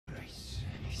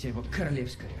вся его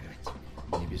королевская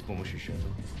рать. Не без помощи счета.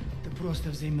 Это просто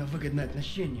взаимно выгодное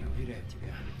отношение, уверяю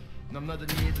тебя. Нам надо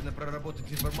немедленно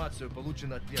проработать информацию,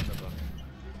 полученную от пленного.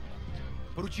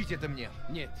 Поручите это мне.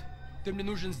 Нет, ты мне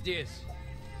нужен здесь.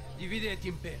 И види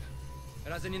Тимпе.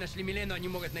 Раз они нашли Милену, они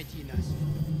могут найти нас.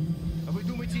 А вы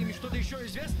думаете, им что-то еще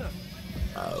известно?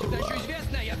 Что-то еще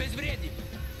известно, я безвреден.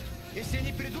 Если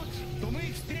они придут, то мы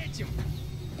их встретим.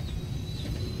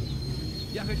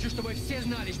 Я хочу, чтобы все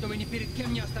знали, что мы ни перед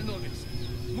кем не остановимся.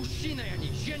 Мужчины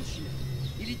они, женщины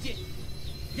или дети.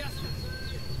 Ясно?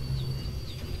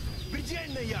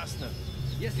 Предельно ясно.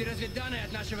 Если разведданные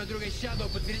от нашего друга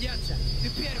Shadow подтвердятся, ты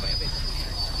первая в этом.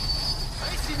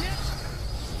 А если нет?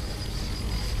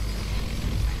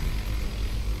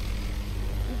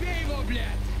 Убей его,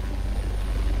 блядь!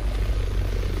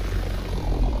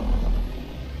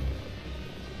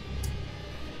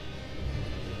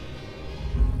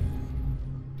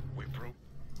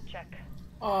 Check.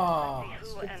 Oh,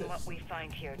 Who and what we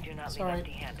find here do not leave Sorry.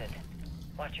 empty-handed.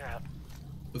 Watch her out.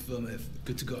 Affirmative.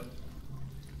 Good to go.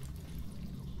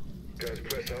 Guys,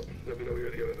 press up. Let me know you're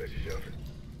at the elevator shaft.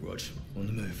 Rog, on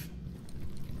the move.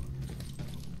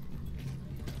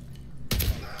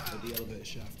 At the elevator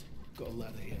shaft. Got a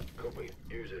ladder here. Copy.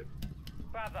 Use it.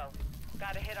 Bravo.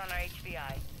 Got a hit on our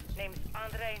HVI. Name's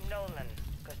Andrei Nolan.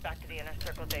 Goes back to the inner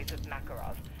circle days with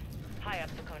Makarov. High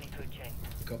up the Coney food chain.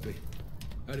 Copy.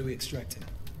 How do we extract him?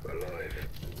 Alive.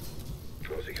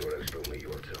 Trosy Codex told me you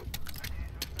want some.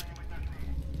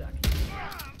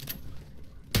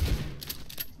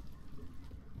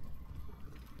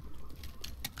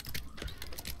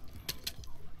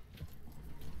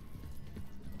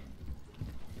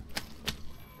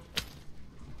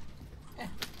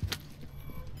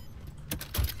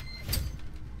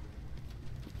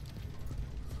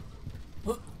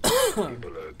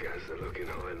 People at gas are looking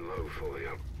high and low for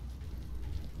you.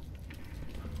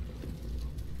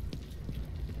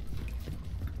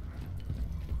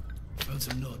 Found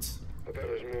some nods. I bet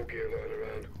there's more gear lying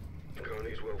around.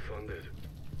 Carney's well funded.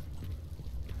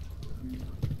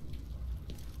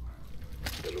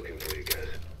 They're looking for you, guys.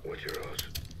 Watch your ass.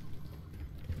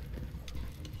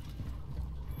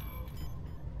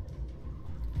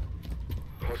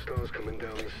 Hostiles coming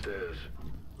down the stairs.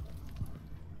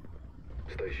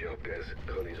 Stay sharp, guys.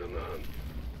 Connie's on the hunt.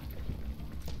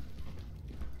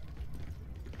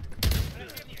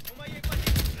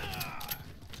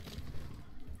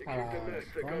 You keep the mess,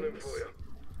 they're gunning for you.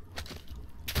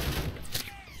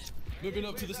 Moving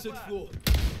up to the sixth floor.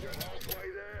 You're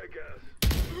halfway there, guys.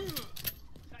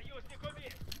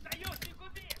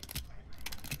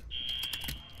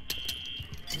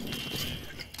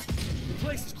 The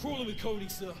place is crawling with Coney,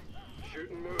 sir. Shoot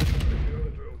and move, if you know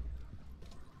the drill.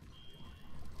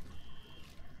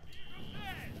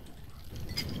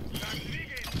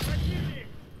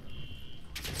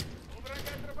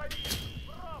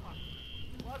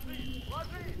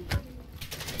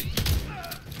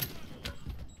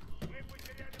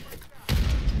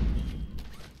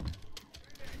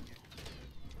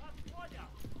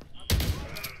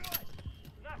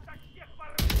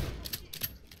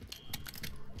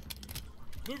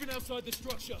 Moving outside the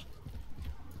structure.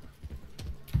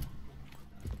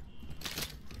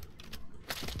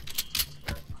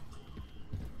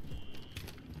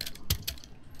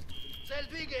 Цель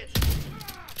двигается.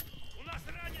 У нас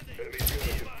раненый.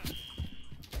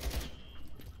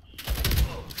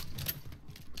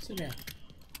 Sit down.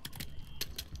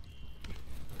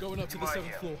 Going up to the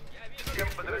seventh floor. Всем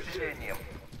подразделениям.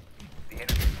 The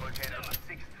enemy is located on the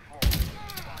sixth floor.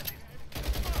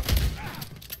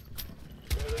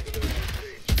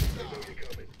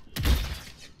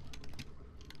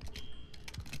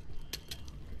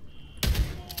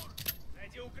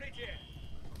 Найди укрытие.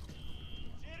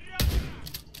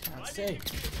 That's safe.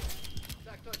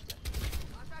 Так точно.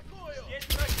 Атакую. Есть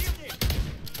противник.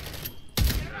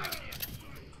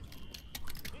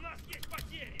 У нас есть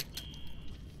потери.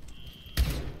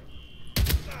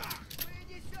 Мы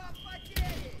несем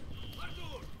потери.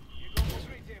 Артур, бегом в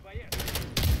укрытие, боец.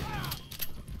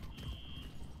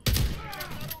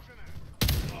 Обнаружено.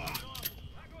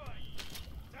 Огонь.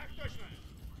 Так точно.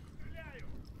 Стреляю.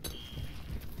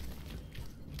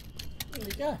 There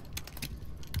we go.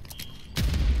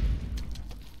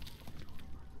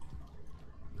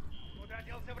 Куда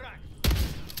делся враг?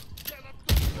 Я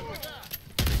наткнулся туда.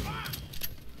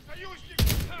 Союзник.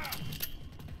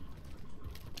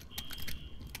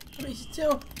 Please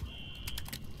still.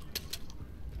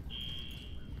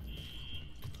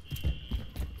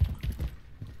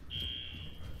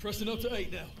 Pressing up to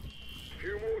 8 now.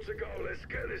 Few more to go, let's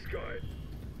get this guy.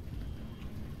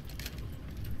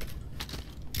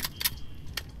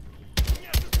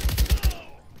 Нет,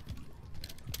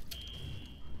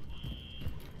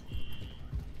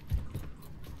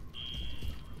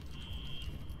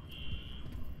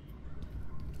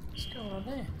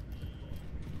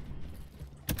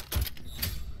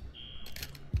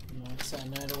 say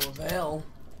no to avail.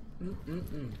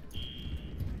 Mm-mm-mm.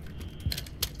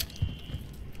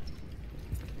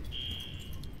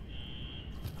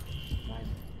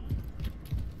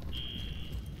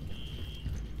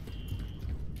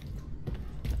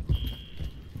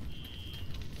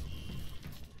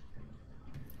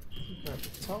 At the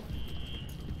top.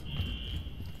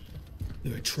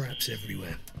 There are traps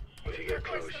everywhere. If you get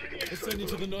close, you can Let's send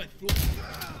into the 9th floor.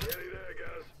 Nearly there,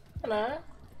 Hello.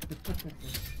 guys.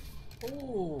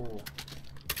 Ooh.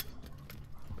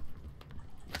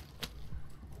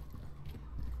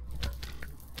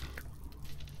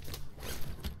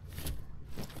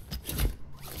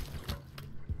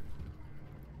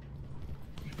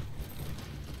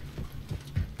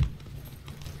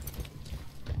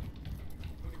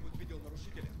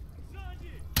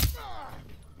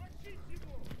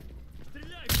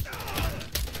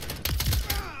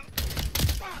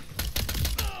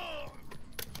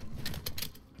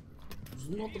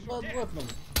 Not a bad weapon.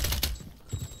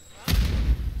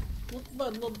 Not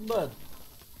bad, not bad.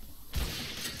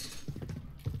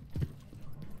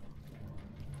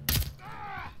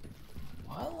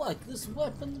 I like this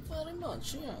weapon very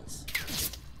much, yes.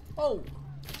 Oh!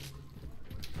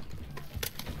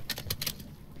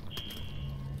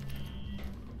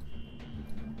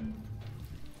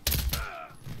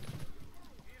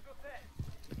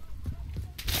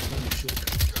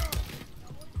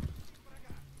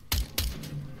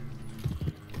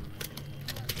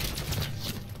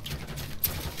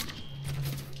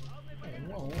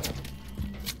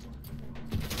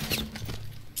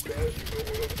 Guys, you got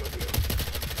one on top of you.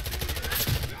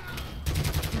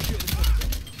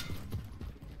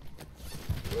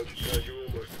 Roger, guys, you're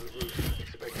almost to the roof.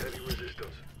 Expect heavy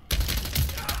resistance.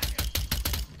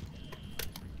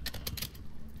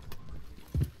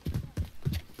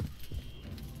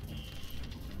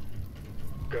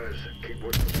 Guys, keep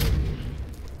watching the walls.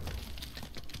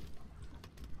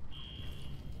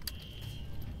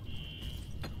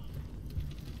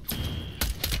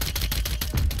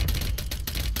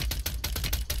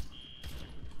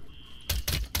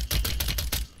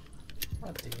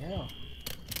 What the hell?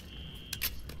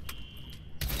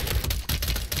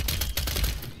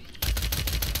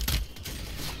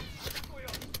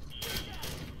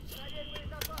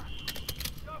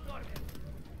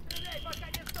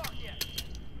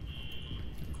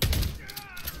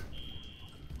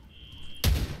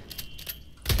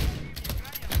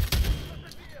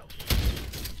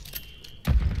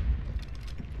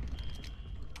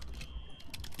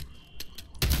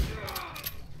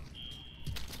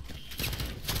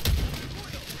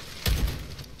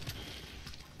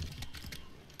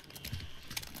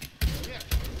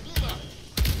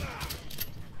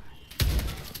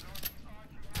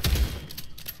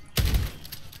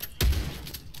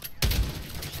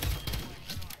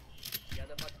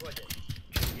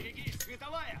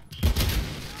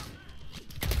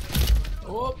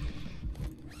 Oh!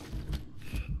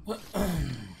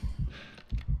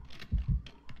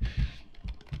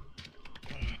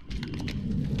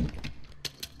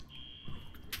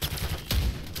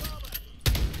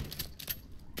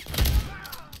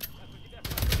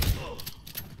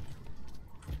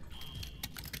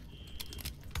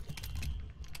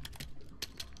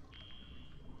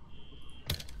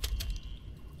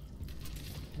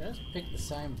 Just pick the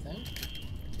same thing.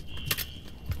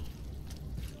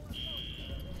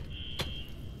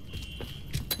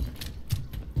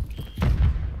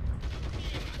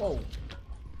 Whoa.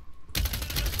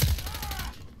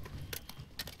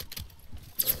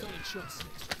 Stunning shots.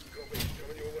 Copy.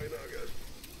 Coming your way now, guys.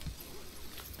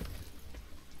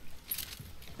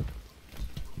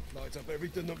 Light up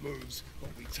everything that moves, or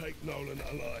we take Nolan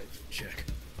alive. Check.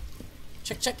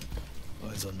 Check, check.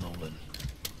 Eyes on Nolan.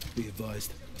 Be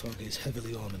advised, target is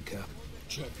heavily armed and capped.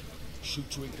 Check.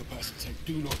 Shoot to incapacitate.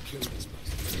 Do not kill this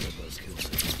bastard. One of those kills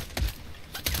him.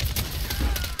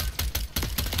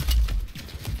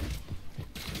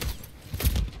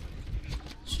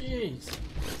 Jeez.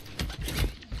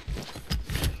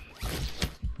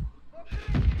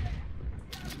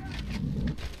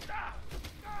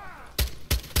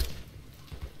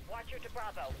 Watcher to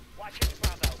Bravo. Watcher to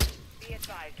Bravo. Be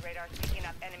advised, radar's picking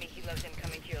up enemy helos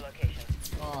incoming to your location.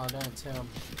 Oh, don't tell me.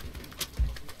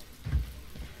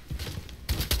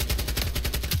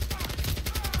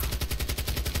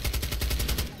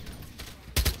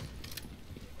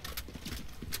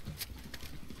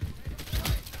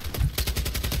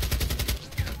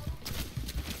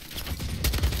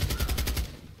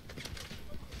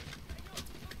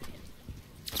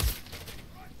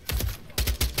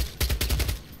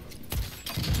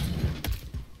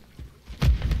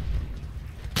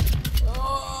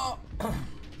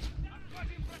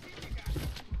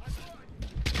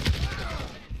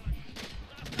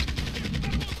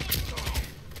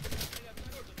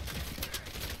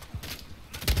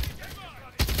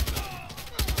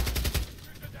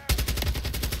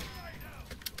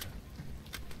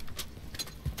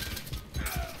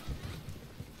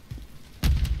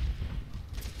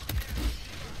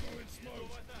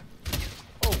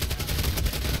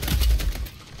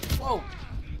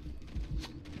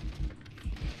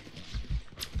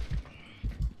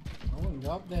 Go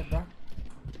up there, bro.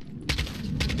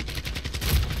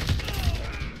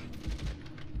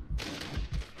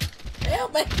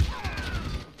 Help me!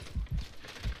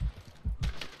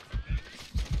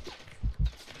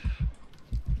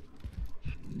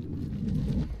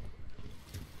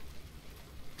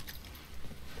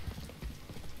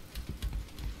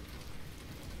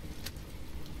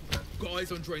 Got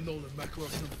eyes on Andre Nolan,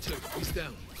 Makarov number 2. He's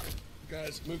down.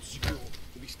 Guys, move to secure.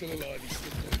 If he's still alive, he's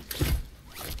still dead.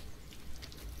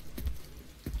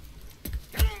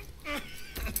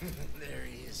 There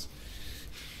he is.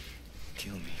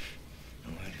 Kill me. I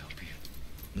won't help you.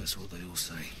 That's what they all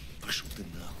say. Пошел ты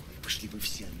нахуй. Пошли вы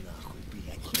все нахуй,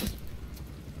 блядь.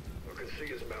 I can see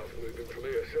his mouth moving from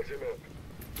here. Set him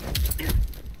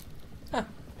up.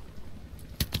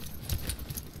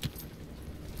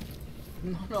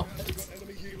 No. We've got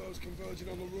enemy helos converging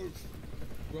on the roof.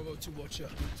 Bravo to Watcher.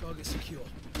 Target secure.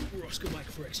 We're Oscar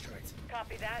Mike for extract.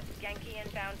 Copy that. Yankee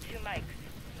inbound 2 mics.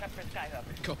 Prep for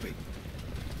Skyhook. Copy.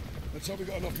 Let's hope we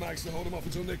got enough mags to hold him off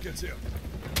until Nick gets here.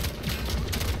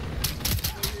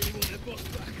 They really want their boss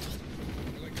back.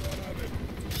 They can't have him.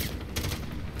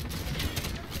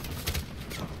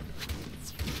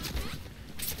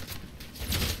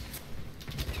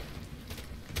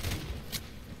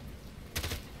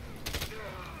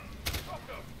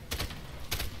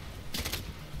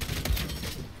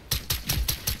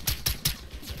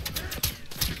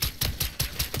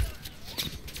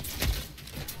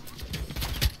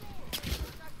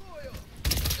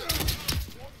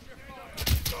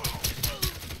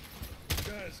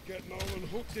 Get Nolan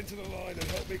hooked into the line and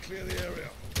help me clear the area.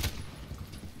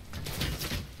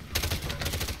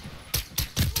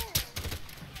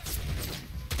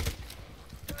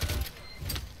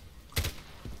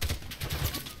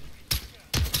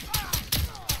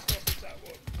 That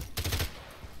one.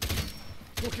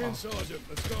 Hook in, Sergeant.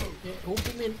 Let's go. Yeah, hook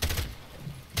him in.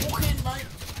 Hook in, mate.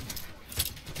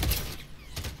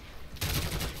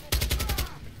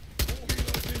 All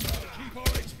helos inbound. Keep our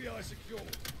HVI secure.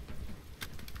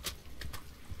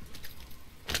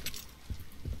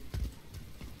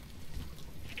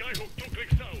 Skyhook 2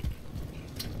 clicks out.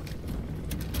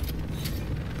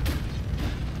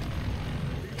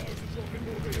 Helos are dropping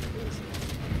more reinforcements.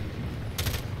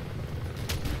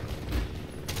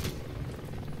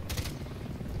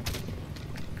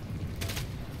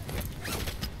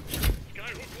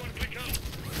 Skyhook 1 click out.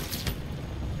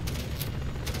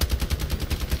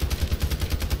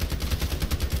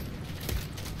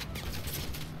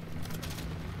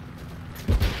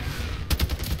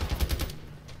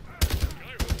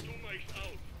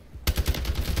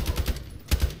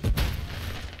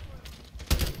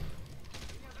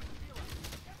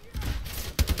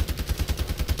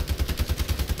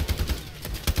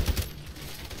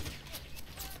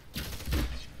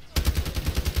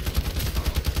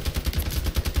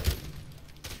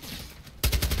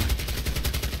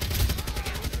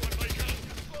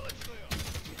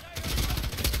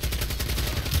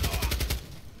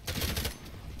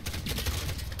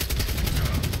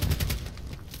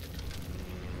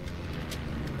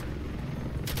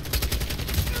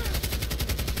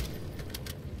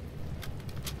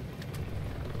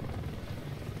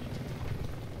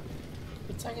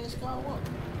 Taking this guy or what?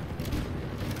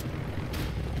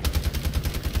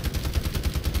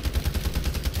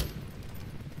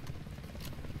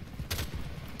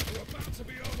 We're about to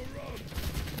be overrun.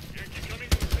 Yankee coming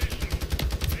to station.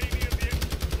 Navy at the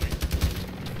entrance point.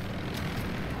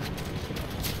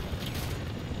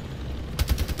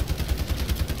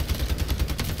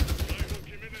 Skyhook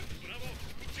Jimenez, Bravo,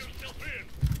 put yourself in.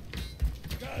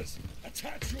 Guys,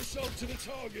 attach yourself to the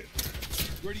target.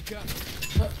 Ready, Cap.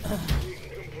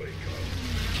 Complete, Carl.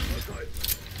 Okay.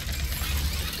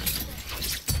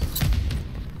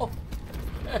 Oh.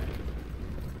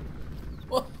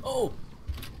 Whoa.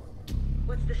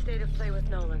 What's the state of play with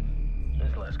Nolan?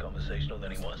 Less less conversational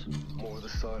than he was. More of the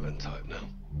silent type now.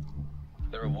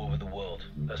 They're at war with the world,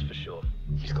 that's for sure.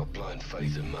 He's got blind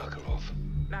faith in Makarov.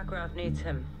 Makarov needs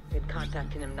him. Been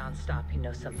contacting him non-stop. He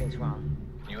knows something's wrong.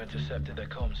 You intercepted their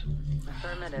comms.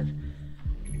 Affirmative.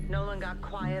 Nolan got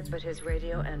quiet, but his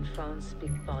radio and phone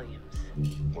speak volumes.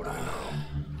 What do we know?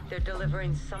 They're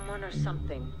delivering someone or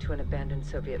something to an abandoned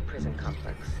Soviet prison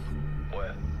complex.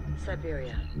 Where?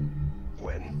 Siberia.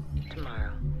 When?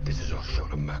 Tomorrow. This is our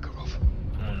shot at Makarov.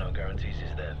 No guarantees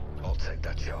he's there. I'll take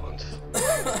that chance.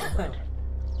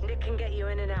 Nick can get you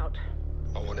in and out.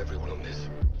 I want everyone on this,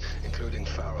 including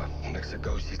Farah. Next to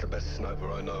Ghost, she's the best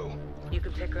sniper I know. You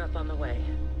can pick her up on the way.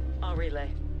 I'll relay.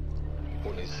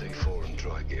 One is C4 and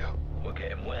dry gear. We'll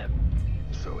get him where?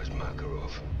 So is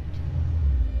Makarov.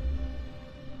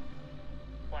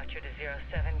 Watch Watcher to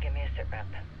 07, give me a sit rep.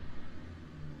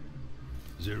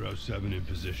 07 in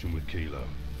position with Kilo.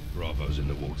 Bravo's in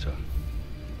the water.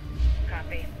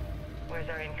 Copy. Where's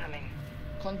our incoming?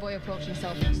 Convoy approaching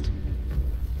southwest.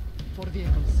 4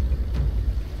 vehicles.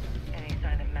 Any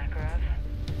sign of Makarov?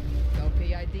 No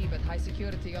PID, but high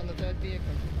security on the 3rd vehicle.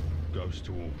 Ghost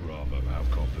to all Bravo,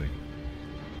 out copy.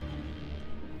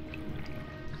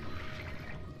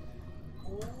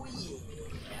 Oh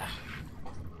yeah.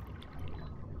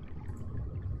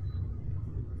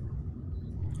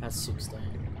 That's 16.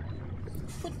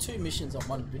 Put 2 missions on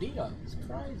one video. It's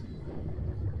crazy.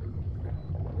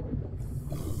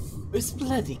 It's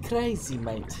bloody crazy,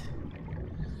 mate.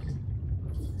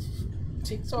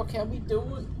 TikTok, how we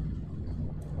doing?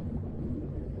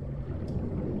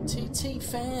 TT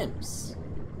fams.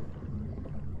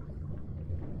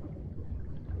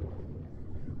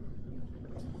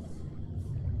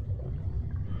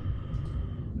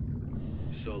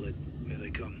 Solid. Here they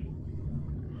come.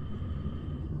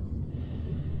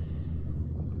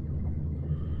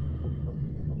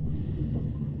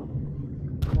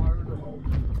 Fire in the hole.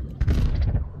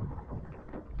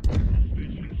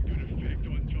 Vision's good effect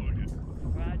on target.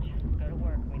 Raj, go to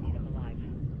work. We need him alive.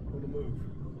 On the move.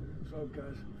 So,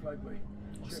 guys, flag me.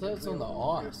 So it's on the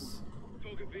ice.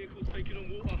 Target vehicle taking on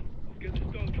water. I'll get the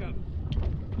stun cap.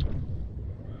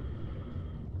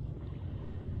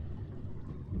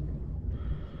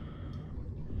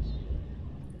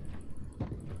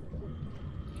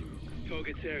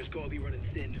 Target's air has got to be running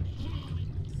thin.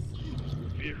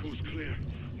 Vehicle's clear.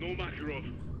 No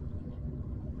Makarov.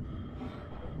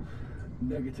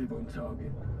 Negative on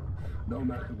target. No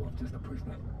Makarov, just a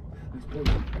prisoner. Let's pull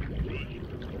him.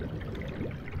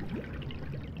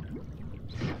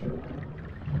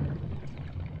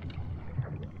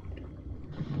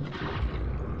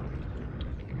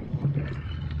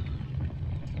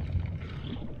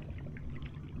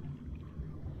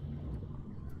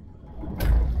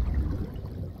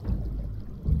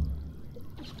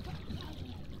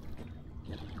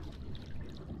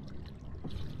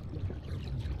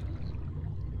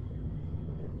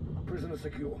 Prisoner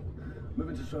secure.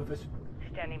 Moving to surface.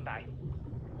 Standing by.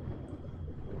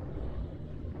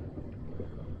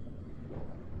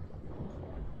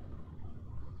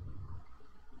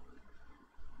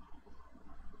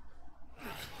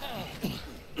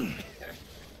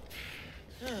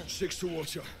 Six to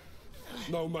Watcher.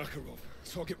 No Makarov.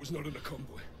 Target was not in the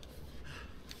convoy.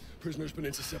 Prisoner's been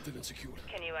intercepted and secured.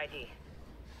 Can you ID?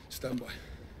 Stand by.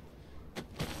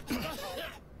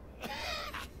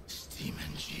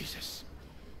 Steaming Jesus.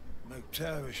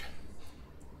 McTavish.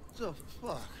 The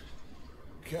fuck?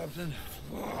 Captain?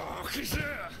 Fuck, is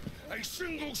there a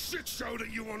single shit show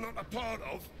that you are not a part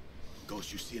of?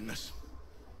 Ghost, you seeing this?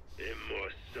 In my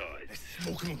sight. Let's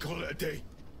smoke him and call it a day.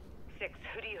 6,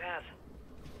 who do you have?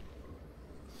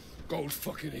 Gold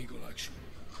fucking eagle action.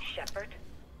 Shepard?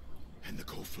 And the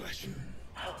cold flesh.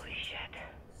 Holy shit.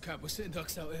 Cap, we're sitting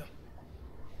ducks out here.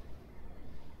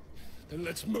 Then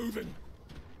let's move him.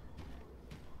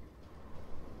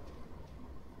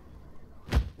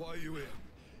 Why are you here?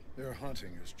 They're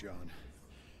hunting us, John.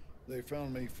 They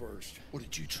found me first. What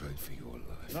did you trade for your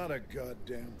life? Not a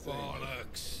goddamn thing.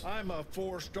 Bollocks. I'm a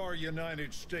 4-star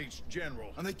United States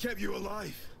general. And they kept you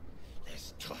alive.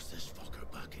 Let's toss this fucker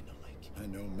back in the lake. I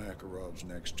know Makarov's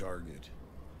next target.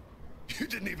 You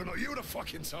didn't even know you were the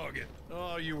fucking target.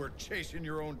 Oh, you were chasing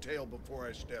your own tail before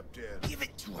I stepped in. Give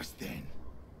it to us then.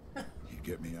 You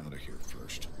get me out of here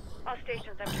first. All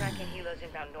stations, I'm tracking helos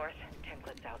inbound north. 10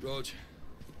 clicks out. Rog.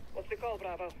 What's the call,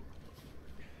 Bravo?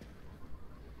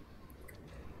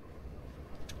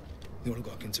 The only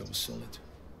guy I can tell was solid.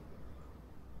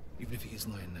 Even if he is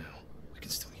lying now, we can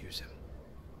still use him.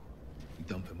 We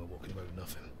dump him, we're walking away with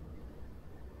nothing.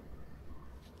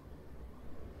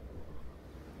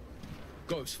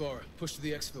 Ghost, Farah, push to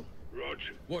the exfil.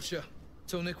 Roger. Watcher,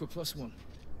 tell Nick we're +1.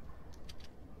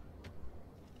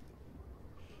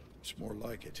 It's more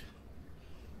like it.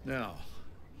 Now,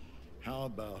 how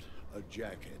about a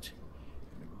jacket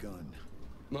and a gun?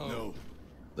 No.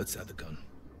 Let's have the gun.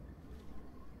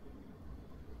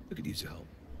 We could use your help.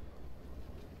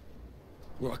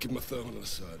 Well, I'll keep my thumb on the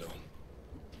side on.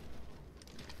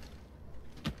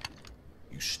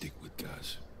 You stick with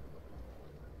Gaz.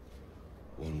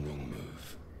 One wrong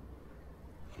move,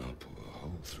 and I'll put a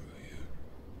hole through you.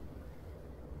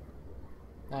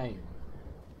 Hey.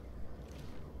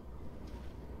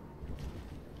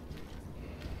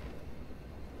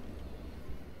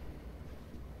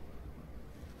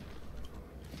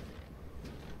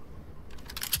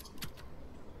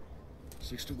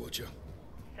 Six to Watcher.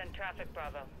 Send traffic,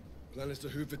 Bravo. Plan is to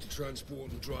hoof it to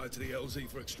transport and drive to the LZ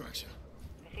for extraction.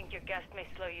 You think your guest may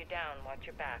slow you down? Watch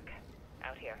your back.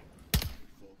 Out here.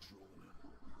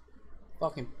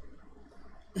 Fuck him.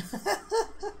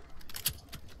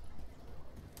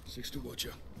 6 to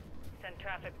Watcher. Send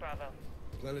traffic, Bravo.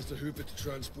 Plan is to hoof it to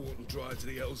transport and drive to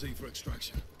the LZ for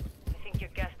extraction. You think your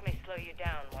guest may slow you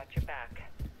down? Watch your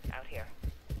back. Out here.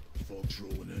 Fog's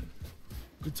rolling in.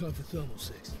 Good time for thermal,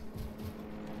 6.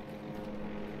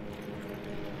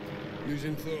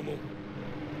 Using thermal.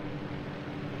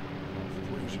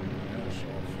 Freezing the ass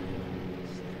off.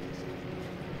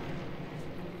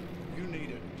 You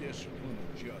need a discipline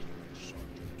adjustment,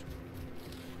 Sergeant.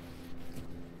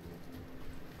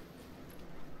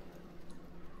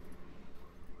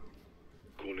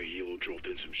 Corner Hilo dropped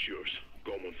in some shores.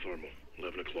 Got them on thermal.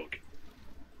 11 o'clock.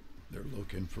 They're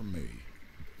looking for me.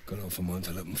 Got off a month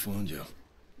to let them find you.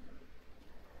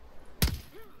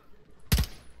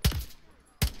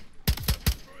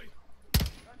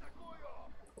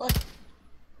 What?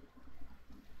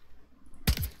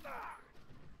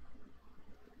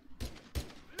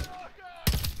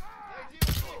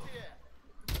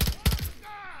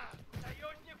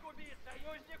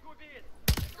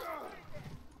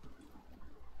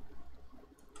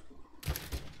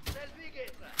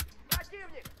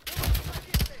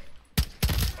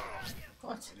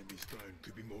 What? Enemy's down.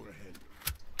 Could be more ahead.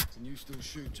 Can you still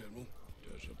shoot, General?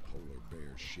 Does a polar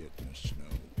bear shit in the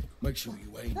snow? Make sure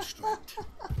you aim straight.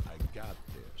 I got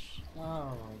this. Oh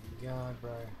my god,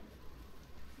 bro.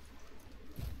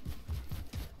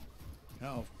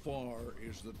 How far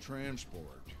is the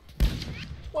transport?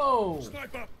 Whoa!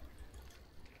 Sniper!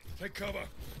 Take cover.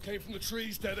 Came from the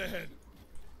trees dead ahead.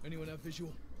 Anyone have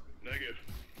visual? Negative.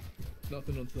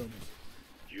 Nothing on thermals.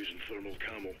 Using thermal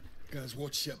camo. Guys,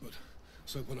 watch Shepard.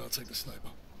 So when I'll take the sniper.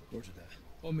 Roger that.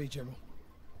 On me, General.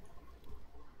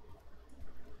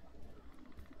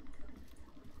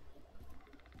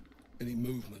 Any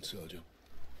movement, Sergeant?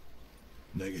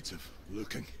 Negative.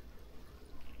 Looking.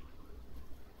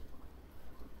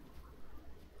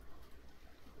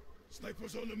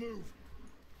 Snipers on the move.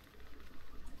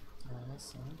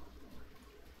 That's fine.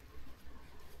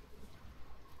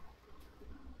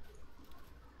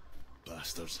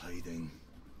 Bastards hiding.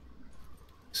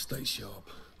 Stay sharp.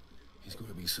 He's got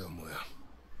to be somewhere.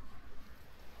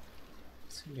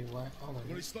 It's gonna be white all over.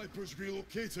 Any snipers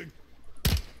relocating?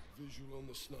 Visual on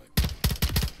the sniper.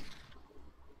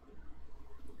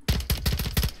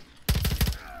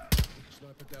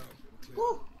 Sniper down. We're clear.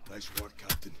 Woo! Nice work,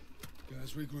 Captain.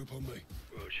 Guys, regroup on me.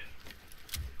 Roger.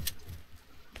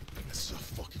 This is a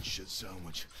fucking shit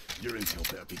sandwich. Your intel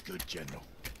better be good, General.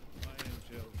 My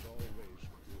intel's always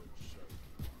good, sir.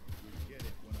 You get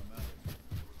it when I'm out.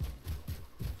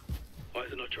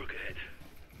 Eyes on our truck ahead.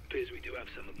 Appears we do have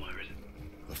some admirers.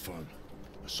 Affirm.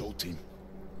 Assault team.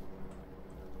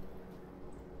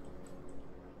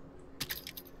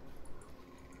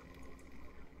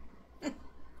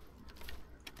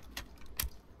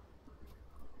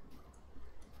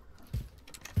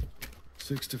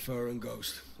 Six to Farah and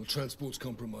Ghost. The transport's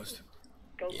compromised.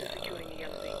 Ghost is securing the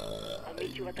LZ. I'll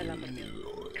meet you at the lumber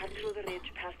mill. Cut through the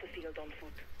ridge, past the field on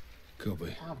foot.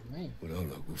 Copy. Oh, man. With our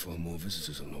luck, we'll find more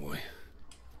visitors on the way.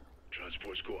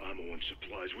 Transport's got ammo and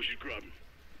supplies. We should grab them.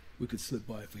 We could slip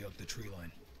by if we hug the tree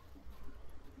line.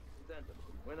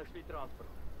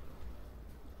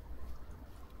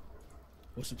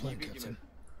 What's the plan, Captain?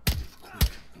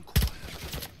 Quick and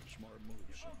quiet. Smart move,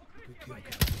 son. Good kill,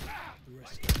 Captain. The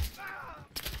rest.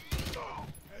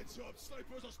 Heads up.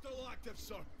 Snipers are still active,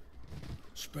 sir.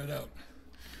 Spread out.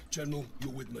 General,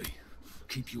 you're with me.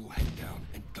 Keep your head down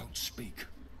and don't speak.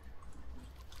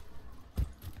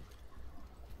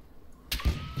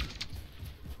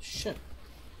 Shit.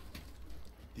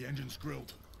 The engine's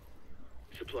grilled.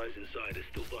 Supplies inside are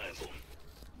still viable.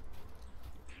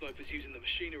 Snipers using the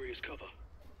machinery as cover.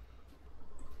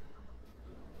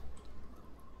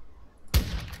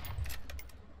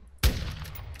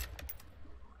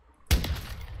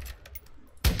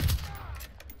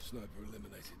 Sniper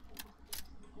eliminated.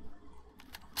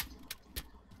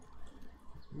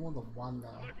 More than one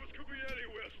now. Snipers could be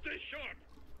anywhere. Stay sharp.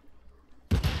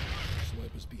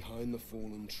 Sniper's behind the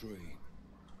fallen tree.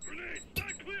 Grenade.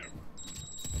 Stand clear.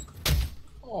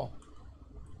 Oh.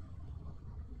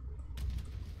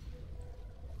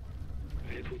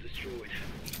 Vehicle destroyed.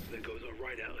 There goes our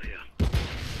right out here.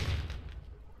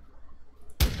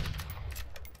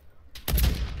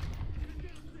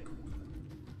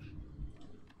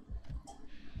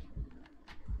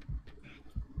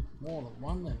 More than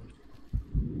one then.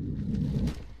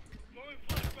 Throwing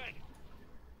flashbang.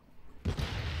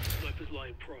 Snipers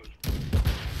lying prone.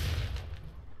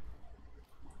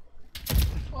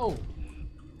 Oh.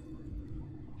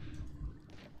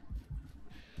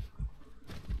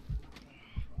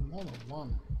 Another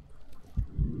one.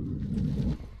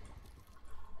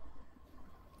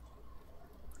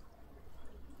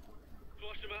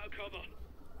 Flush him out of cover.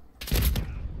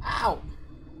 Ow!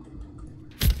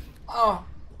 Oh!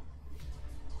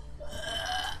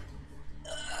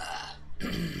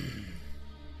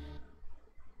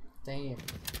 Damn.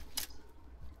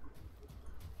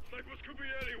 Snipers could be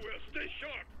anywhere. Stay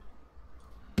sharp.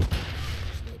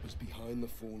 Snipers behind the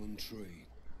fallen tree.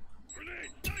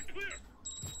 Grenade, stand clear.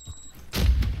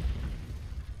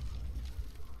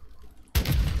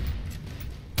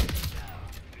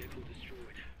 Vehicle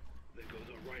destroyed. There goes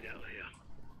our right out here.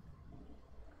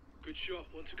 Good shot.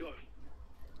 One to go.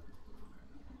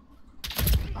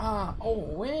 Ah, oh,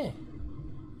 where?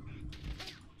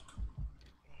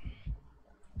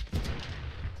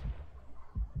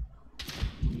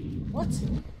 What?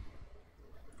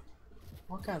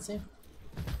 I can't see him.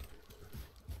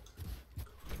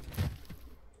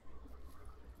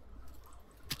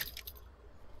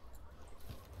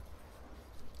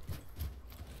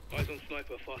 Eyes on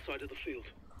sniper, far side of the field.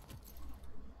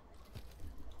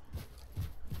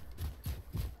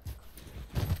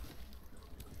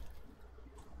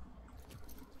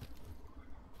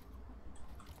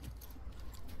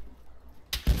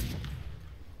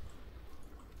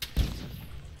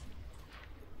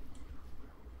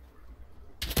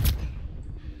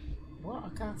 What? I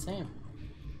can't see him.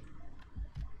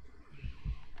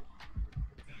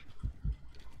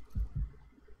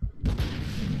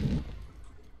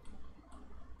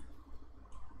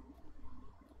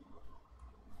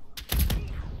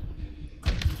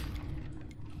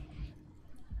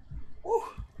 Woo.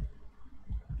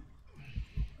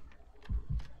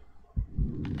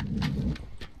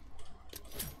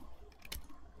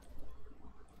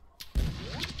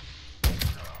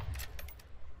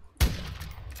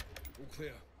 All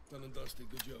clear. Done and dusted.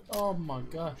 Good job. Oh my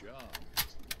god. Good job.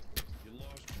 You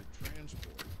lost your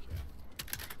transport, Cap.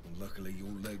 And luckily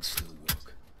your legs still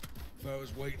work.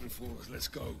 Farah's waiting for us. Let's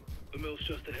go. The mill's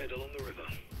just ahead along the river.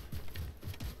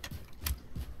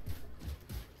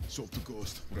 Sort the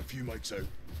ghost. We're a few mates out.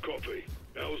 Copy.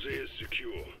 LZ is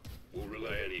secure. We'll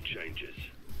relay any changes.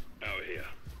 Out here.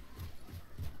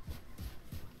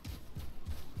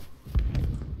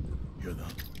 You're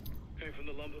that. Came from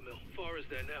the lumber mill. Far is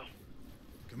there now.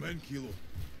 Command Kilo.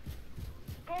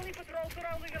 Colony patrol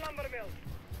surrounding the lumber mill.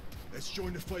 Let's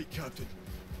join the fight, Captain.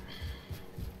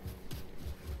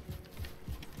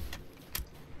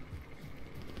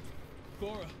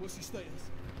 Cora, what's the status?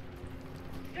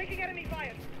 Taking enemy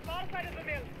fire. Far side of the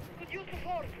mill. Could use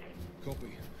support.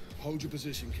 Copy. Hold your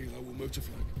position, Kilo. We'll move to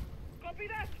flank. Copy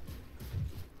that.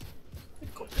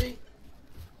 Copy.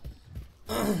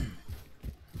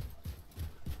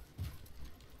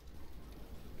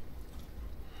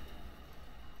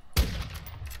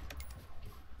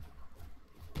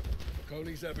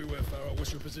 Coney's everywhere, Farah.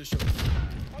 What's your position?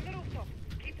 On the rooftop.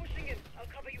 Keep pushing in. I'll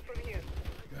cover you from here.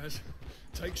 Guys,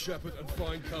 take Shepard and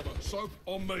find cover. Soap,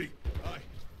 on me. Aye.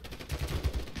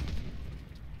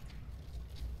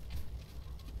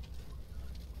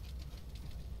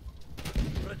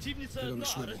 Противница одна,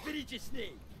 разберитесь с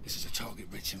ней. This is a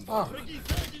target-rich environment. Враги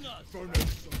сзади нас.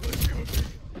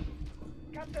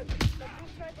 Captain, there's two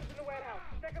snipers in the warehouse.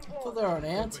 Second I floor. thought they were an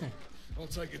anti. I'll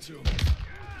take it to him.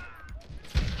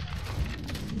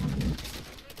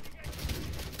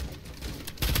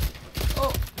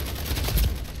 Oh!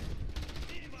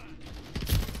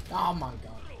 Oh my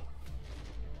god.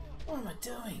 What am I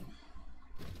doing?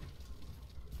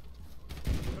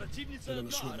 Противница одна,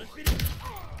 разберитесь.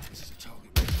 This is a target.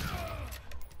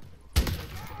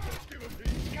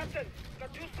 Captain,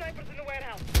 got two snipers in the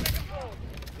warehouse. Second floor.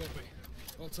 Copy.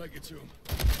 I'll take it to him.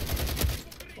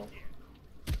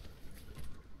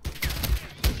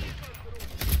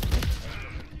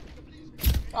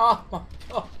 Oh my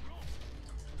god.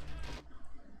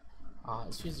 Ah,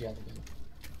 let's use the other gun.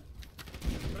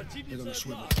 Get on the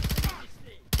swivel.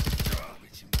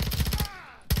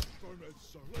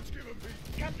 Let's give him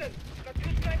heat. Captain, got two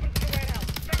snipers in the warehouse.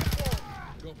 Second floor.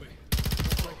 Copy.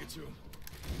 I'll take it to him.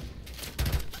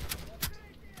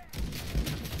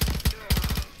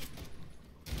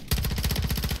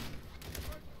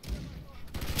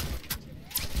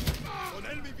 An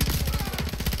enemy vehicle.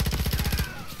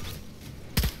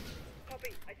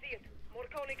 Copy, I see it. More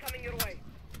Coney coming your way.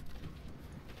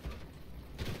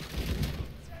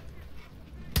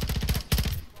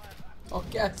 Oh,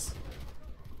 yes.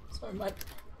 Sorry, mate.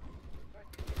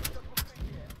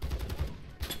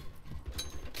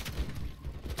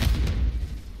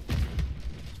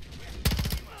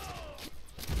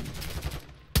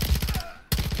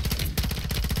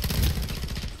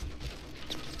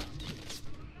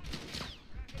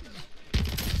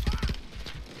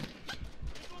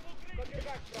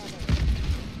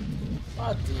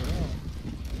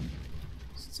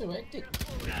 So hectic.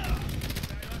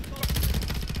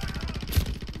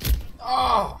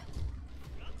 Oh!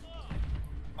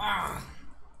 Ah!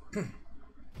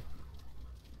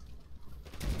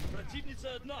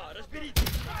 Противница одна, разберитесь.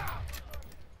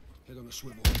 Head on a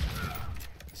swivel.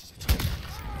 This is a chance.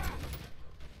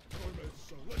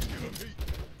 So let's give him heat.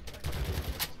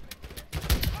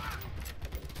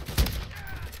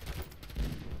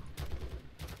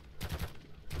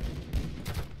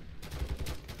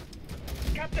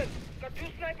 Captain, got 2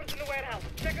 snipers in the warehouse.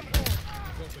 Second floor.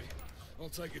 Copy. I'll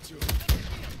take it to him.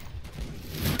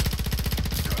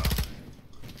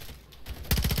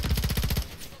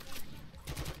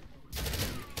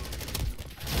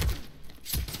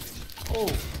 Oh!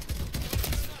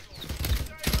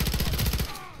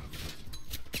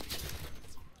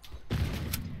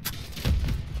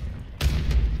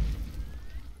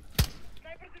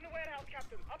 Snipers in the warehouse,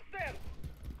 Captain. Upstairs.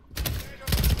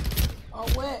 Oh,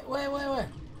 where?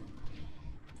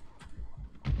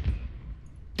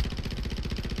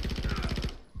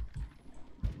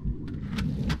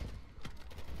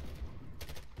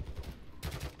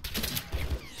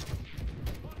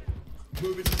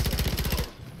 Move it to the second floor.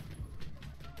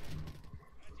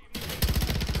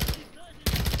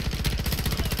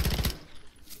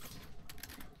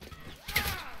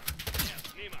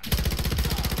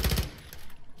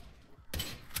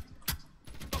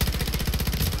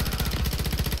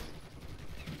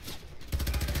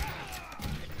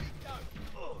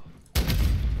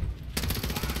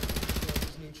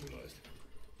 Neutralized.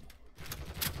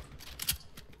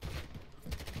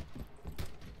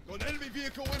 Got an enemy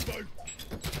vehicle inbound.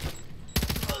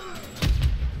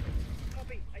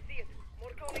 Copy. I see it.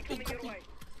 More Coney coming your way.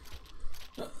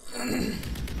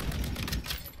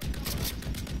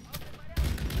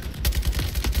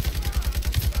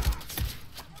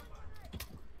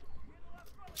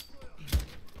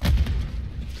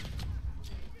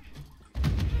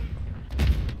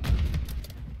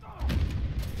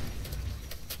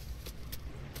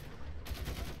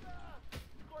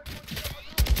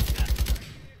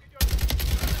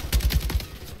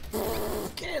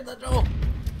 Get in the door!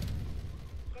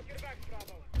 Got your back,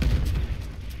 Bravo.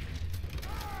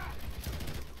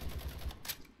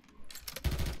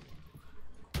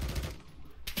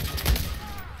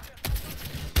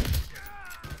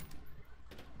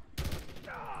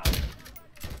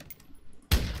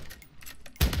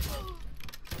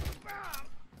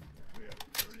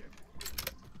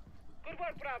 Good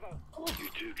work, Bravo. You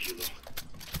too, Kilo.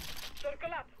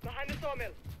 Circle up behind the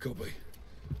sawmill. Copy.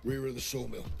 Rear of the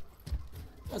sawmill.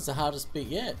 That's the hardest bit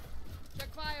yet.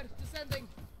 Check fire. Descending.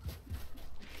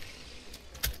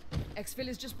 Exfil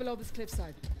is just below this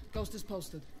cliffside. Ghost is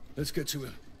posted. Let's get to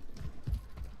him.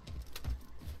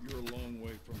 You're a long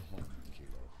way from home,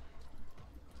 Kilo.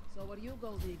 So are you,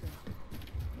 Gold Eagle.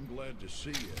 I'm glad to see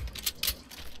you.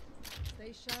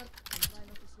 Stay sharp and try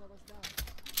not to slow us down.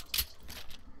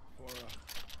 Cora,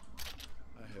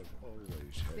 I have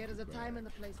always had There is your a time back. and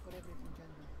a place for everything,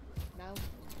 General. Now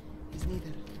is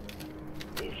neither.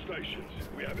 All stations,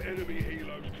 we have enemy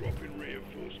helos dropping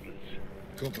reinforcements.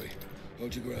 Copy.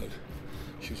 Hold your ground.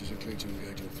 Shooters are clear to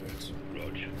engage all threats.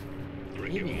 Roger.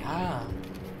 Bring Hit him me on. hard.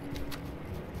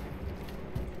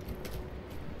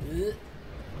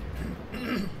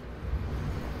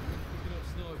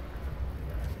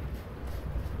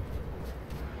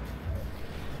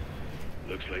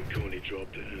 Looks like Coney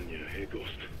dropped it on you, hey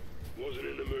Ghost. Wasn't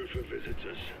in the mood for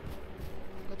visitors.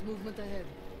 Got movement ahead.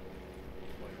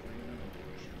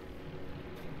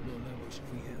 No ambush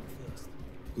if we hit him first.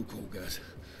 Good call, guys.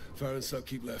 Farron and Suck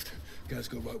keep left. Guys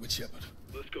go right with Shepard.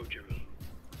 Let's go, General.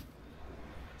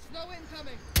 Snow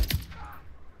incoming.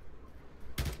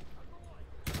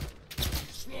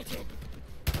 Slaughter!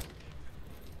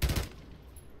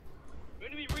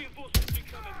 Enemy reinforcements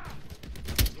incoming.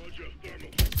 Roger, thermal.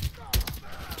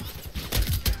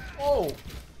 Oh!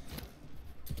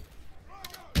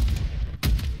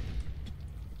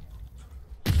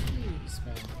 Jeez,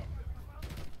 man.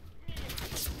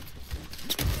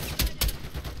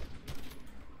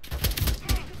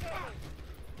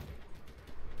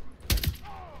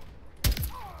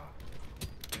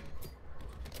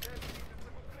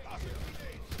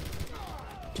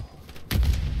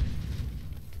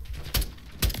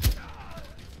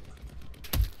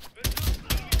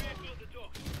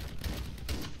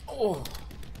 Oh!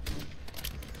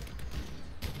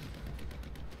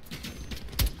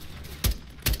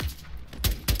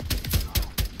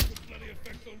 Bloody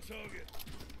effect on target.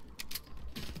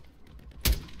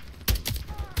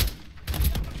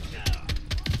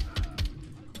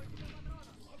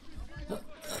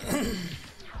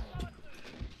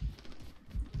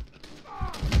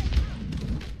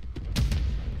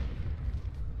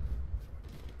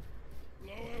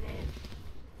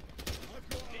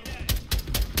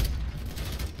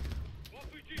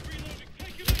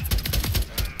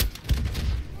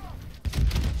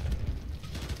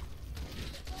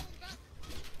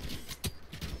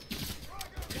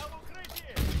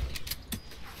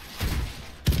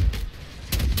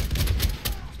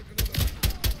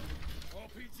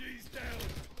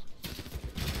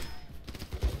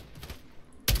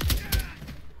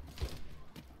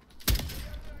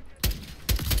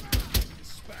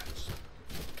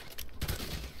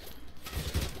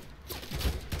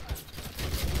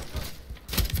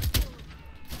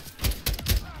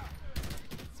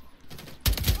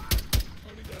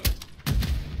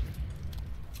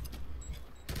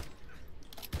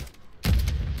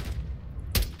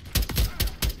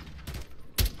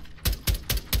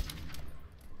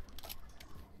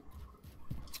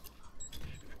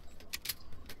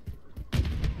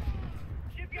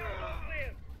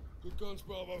 guns,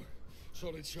 Bravo.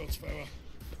 Solid shots, fella.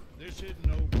 This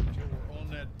isn't over till we're on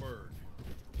that bird.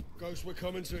 Ghost, we're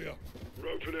coming to you.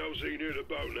 Rope and LZ near the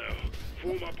boat now.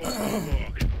 Form up on my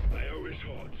mark. AO is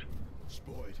hot.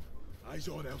 Spotted. Eyes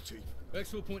on LT.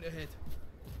 Exfil point ahead.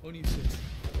 On you 6.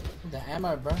 The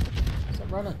ammo, bro.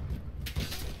 Stop running.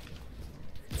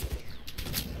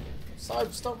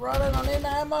 Soap, stop running. I need the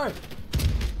ammo.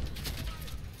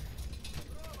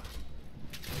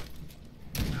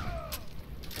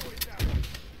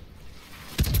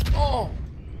 Oh.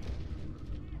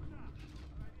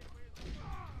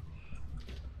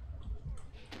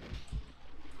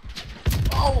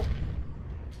 Oh.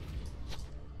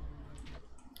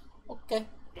 Okay.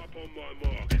 Up on my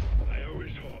mark. AO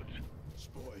is hot.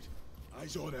 Spotted.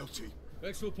 Eyes on LT.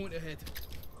 Exfil point ahead.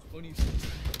 On you 6.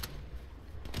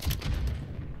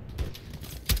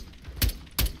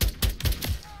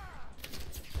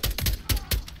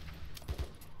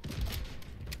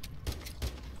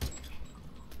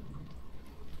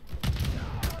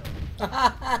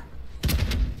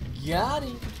 Got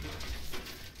him.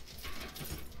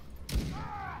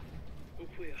 All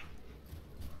clear.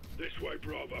 This way,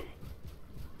 Bravo.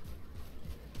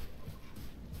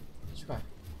 Which way?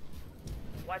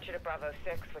 Watch it at Bravo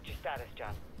 6. What's your status,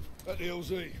 John? At the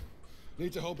LZ.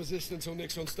 Need to hold position until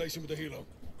Nick's on station with the helo.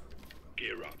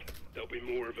 Gear up. There'll be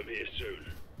more of them here soon.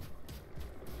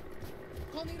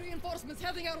 Calling reinforcements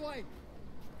heading our way.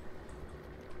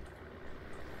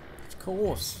 Of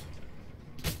course.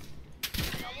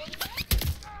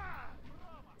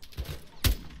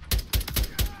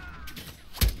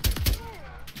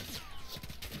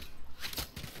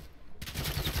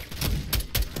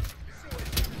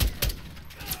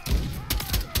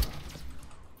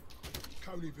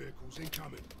 Coney vehicles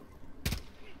incoming.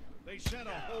 They sent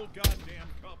a whole goddamn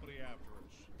company after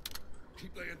us.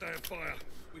 Keep laying down fire.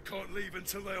 We can't leave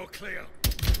until they are clear.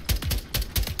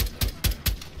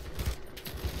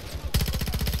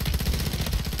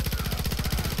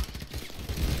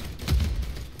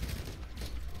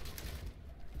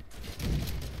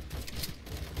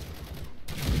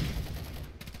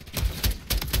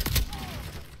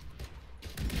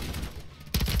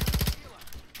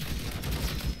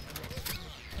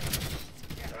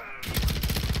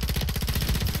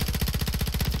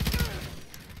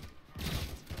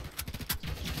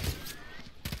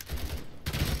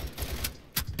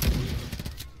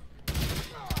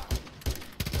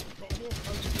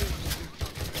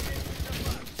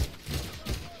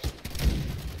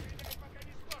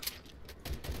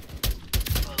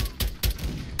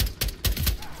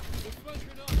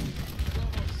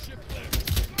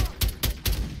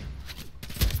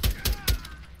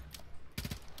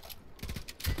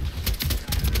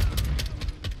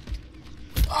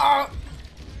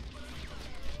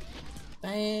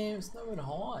 Damn, it's nowhere to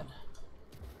hide.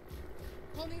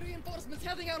 Calling reinforcements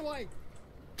heading our way.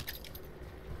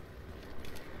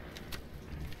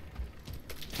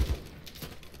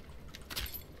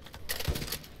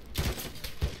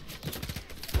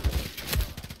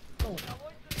 Oh.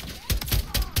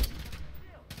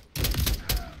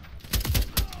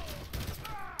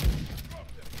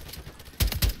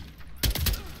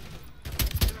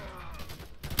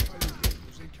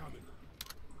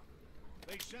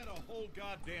 They sent a whole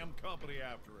goddamn company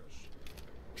after us.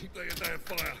 Keep laying down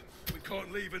fire. We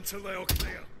can't leave until they are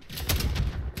clear.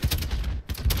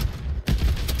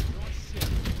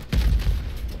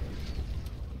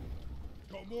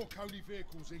 Got more Coney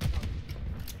vehicles incoming.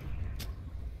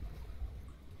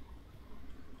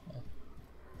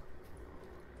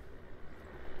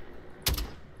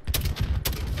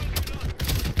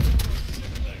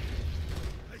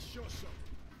 They shot some.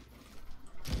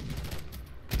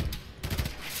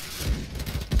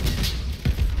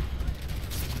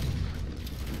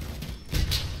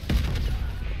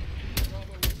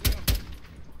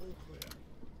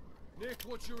 Nick,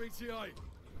 what's your ETA?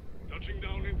 Touching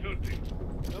down in 30.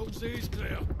 LZ is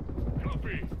clear.